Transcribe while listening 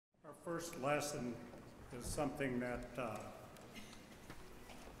first lesson is something that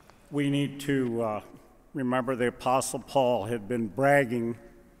we need to remember. The Apostle Paul had been bragging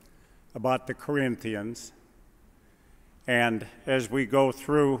about the Corinthians, and as we go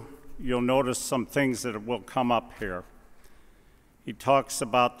through, you'll notice some things that will come up here. He talks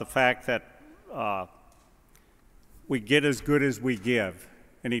about the fact that we get as good as we give,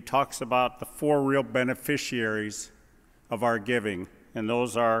 and he talks about the four real beneficiaries of our giving, and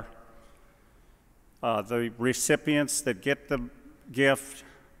those are the recipients that get the gift,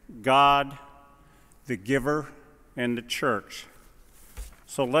 God, the giver, and the church.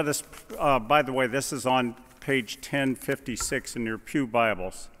 So let us, by the way, this is on page 1056 in your pew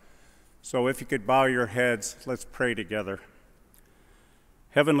Bibles. So if you could bow your heads, let's pray together.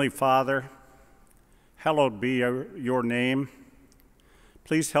 Heavenly Father, hallowed be your name.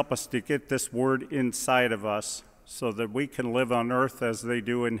 Please help us to get this word inside of us so that we can live on earth as they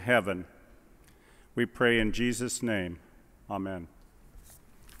do in heaven. We pray in Jesus' name. Amen.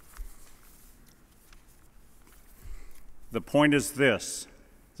 The point is this: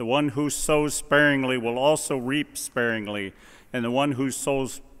 the one who sows sparingly will also reap sparingly, and the one who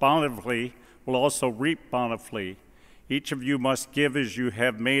sows bountifully will also reap bountifully. Each of you must give as you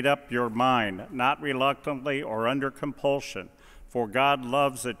have made up your mind, not reluctantly or under compulsion, for God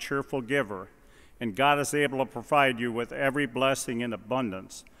loves a cheerful giver, and God is able to provide you with every blessing in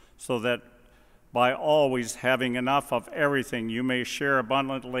abundance, so that by always having enough of everything you may share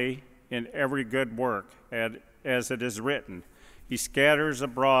abundantly in every good work, as it is written, He scatters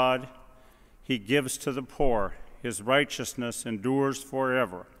abroad, He gives to the poor, His righteousness endures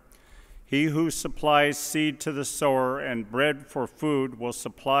forever. He who supplies seed to the sower and bread for food will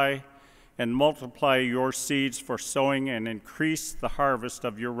supply and multiply your seeds for sowing and increase the harvest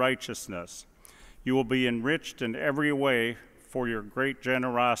of your righteousness. You will be enriched in every way for your great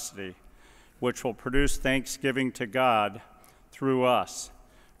generosity, which will produce thanksgiving to God through us.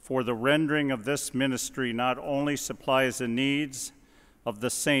 For the rendering of this ministry not only supplies the needs of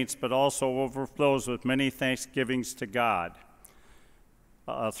the saints, but also overflows with many thanksgivings to God.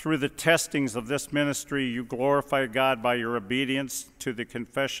 Through the testings of this ministry, you glorify God by your obedience to the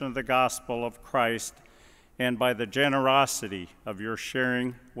confession of the gospel of Christ and by the generosity of your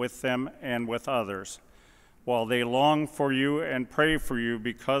sharing with them and with others, while they long for you and pray for you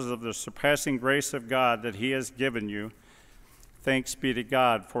because of the surpassing grace of God that He has given you. Thanks be to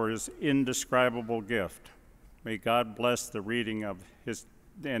God for His indescribable gift. May God bless the reading of His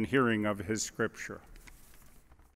and hearing of His scripture.